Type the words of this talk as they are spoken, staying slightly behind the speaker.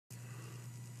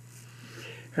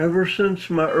Ever since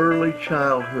my early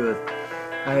childhood,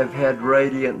 I have had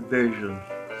radiant visions.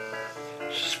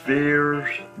 Spheres,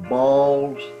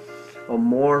 balls,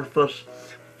 amorphous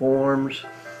forms,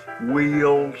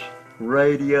 wheels,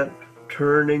 radiant,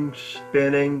 turning,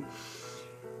 spinning,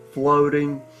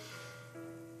 floating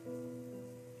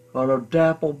on a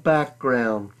dappled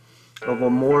background of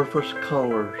amorphous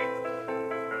colors.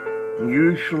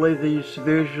 Usually these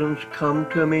visions come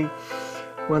to me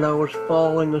when I was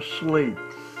falling asleep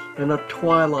in a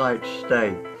twilight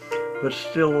state, but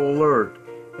still alert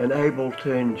and able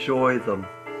to enjoy them.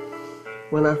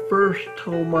 When I first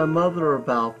told my mother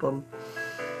about them,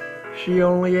 she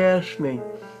only asked me,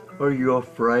 "Are you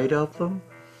afraid of them?"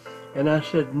 And I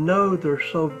said, "No, they're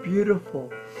so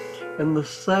beautiful, and the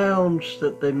sounds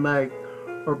that they make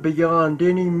are beyond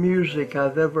any music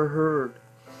I've ever heard."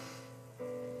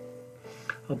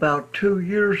 About 2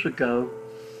 years ago,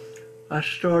 I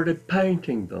started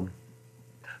painting them.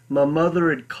 My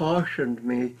mother had cautioned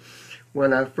me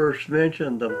when I first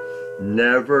mentioned them,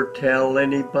 never tell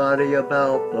anybody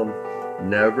about them,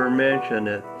 never mention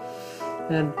it.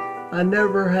 And I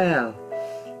never have,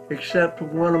 except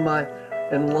one of my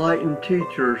enlightened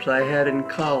teachers I had in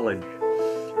college,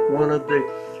 one of the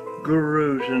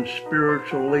gurus and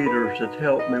spiritual leaders that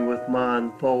helped me with my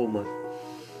unfoldment.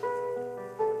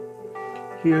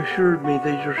 He assured me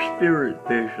these are spirit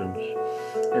visions,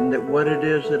 and that what it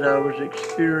is that I was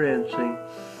experiencing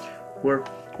were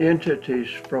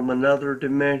entities from another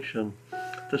dimension,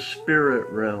 the spirit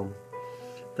realm.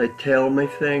 They tell me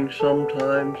things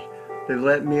sometimes, they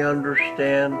let me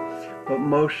understand, but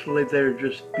mostly they're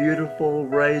just beautiful,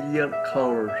 radiant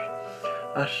colors.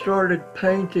 I started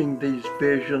painting these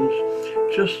visions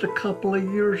just a couple of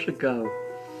years ago.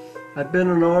 I've been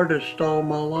an artist all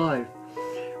my life,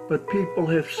 but people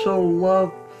have so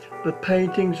loved the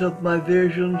paintings of my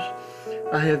visions.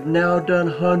 I have now done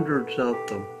hundreds of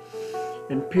them,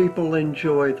 and people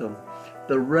enjoy them.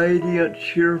 The radiant,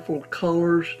 cheerful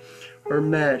colors are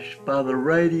matched by the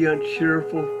radiant,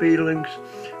 cheerful feelings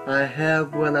I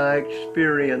have when I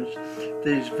experience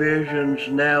these visions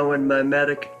now in my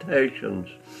meditations,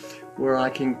 where I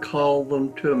can call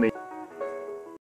them to me.